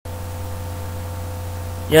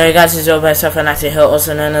Yo guys, it's your boy Safwan,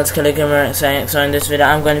 also known as Killer Gamer. So in this video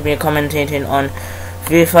I'm going to be commentating on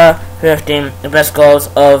FIFA 15, the best goals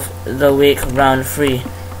of the week, round 3.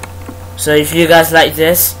 So if you guys like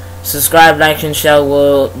this, subscribe, like and share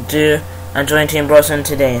will do, and join Team BROSOME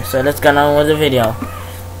today. So let's get on with the video.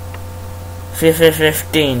 FIFA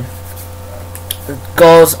 15,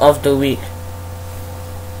 goals of the week.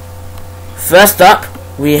 First up,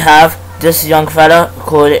 we have this young fella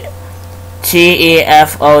called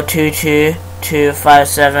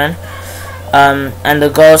TEFO22257, and the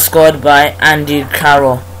goal scored by Andy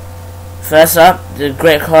Carroll. First up, the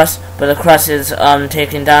great cross, but the cross is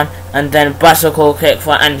taken down, and then bicycle kick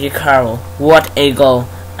for Andy Carroll. What a goal,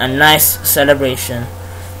 a nice celebration.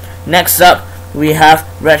 Next up, we have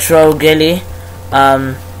Retro Gilly.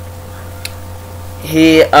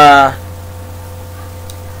 He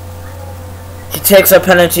takes a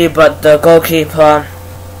penalty, but the goalkeeper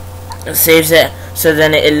saves it, so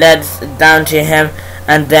then it leads down to him,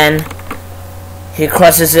 and then he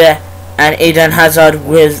crosses it, and Eden Hazard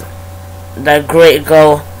with the great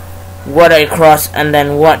goal. What a cross, and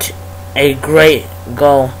then what a great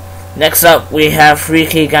goal. Next up, we have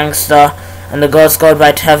Freaky Gangster, and the goal scored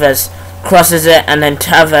by Tevez. Crosses it, and then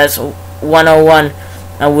Tevez 101,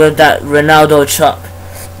 and with that Ronaldo chop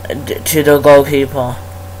to the goalkeeper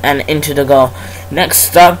and into the goal.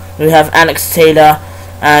 Next up, we have Alex Taylor,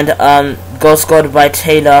 and goal scored by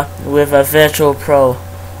Taylor with a virtual pro.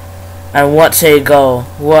 And what a goal,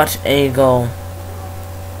 what a goal.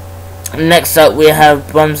 Next up, we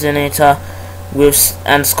have Bumzinator with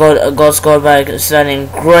a goal scored by Sterling.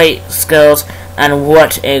 Great skills, and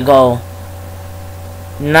what a goal.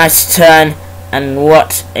 Nice turn, and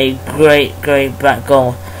what a great back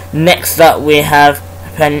goal. Next up, we have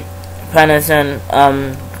Panathan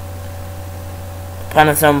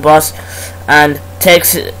Boss, and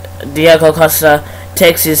Diego Costa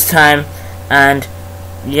takes his time, and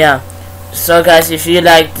yeah. So guys, if you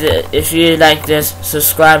like this,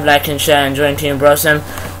 subscribe, like and share, and join Team BROSOME,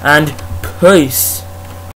 and peace.